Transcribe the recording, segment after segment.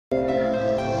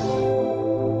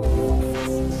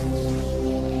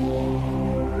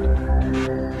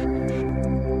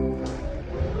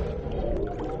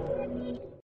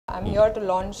here to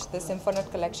launch the Symphonette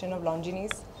collection of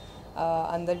Longines.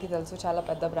 Andarki telsu chala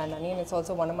pedda brand ani, and it's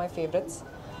also one of my favorites.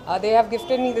 They have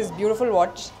gifted me this beautiful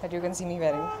watch that you can see me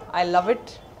wearing. I love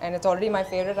it, and it's already my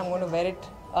favorite. I'm going to wear it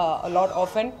a lot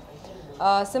often.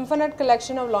 Symphonette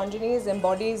collection of Longines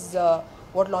embodies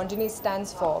what Longines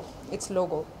stands for, its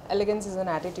logo. Elegance is an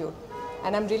attitude,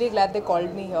 and I'm really glad they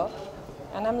called me here,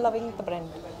 and I'm loving the brand.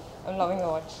 I'm loving the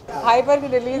watch. Hyper ki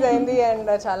release ayindi and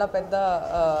chala pedda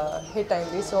hit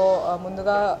ayindi. So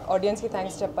munduga audience ki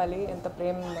thanks cheppali enta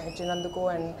prem ichinanduku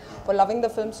and for loving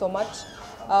the film so much.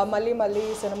 Malli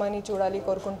cinema ni chudali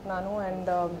korukuntunnanu, and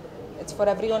it's for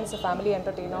everyone. It's a family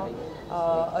entertainer.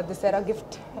 This era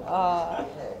gift.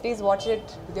 Please watch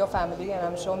it with your family, and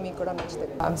I'm sure me kuda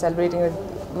nachutadi. I'm celebrating it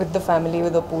with the family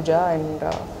with a puja and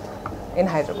in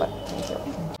Hyderabad. Thank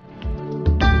you.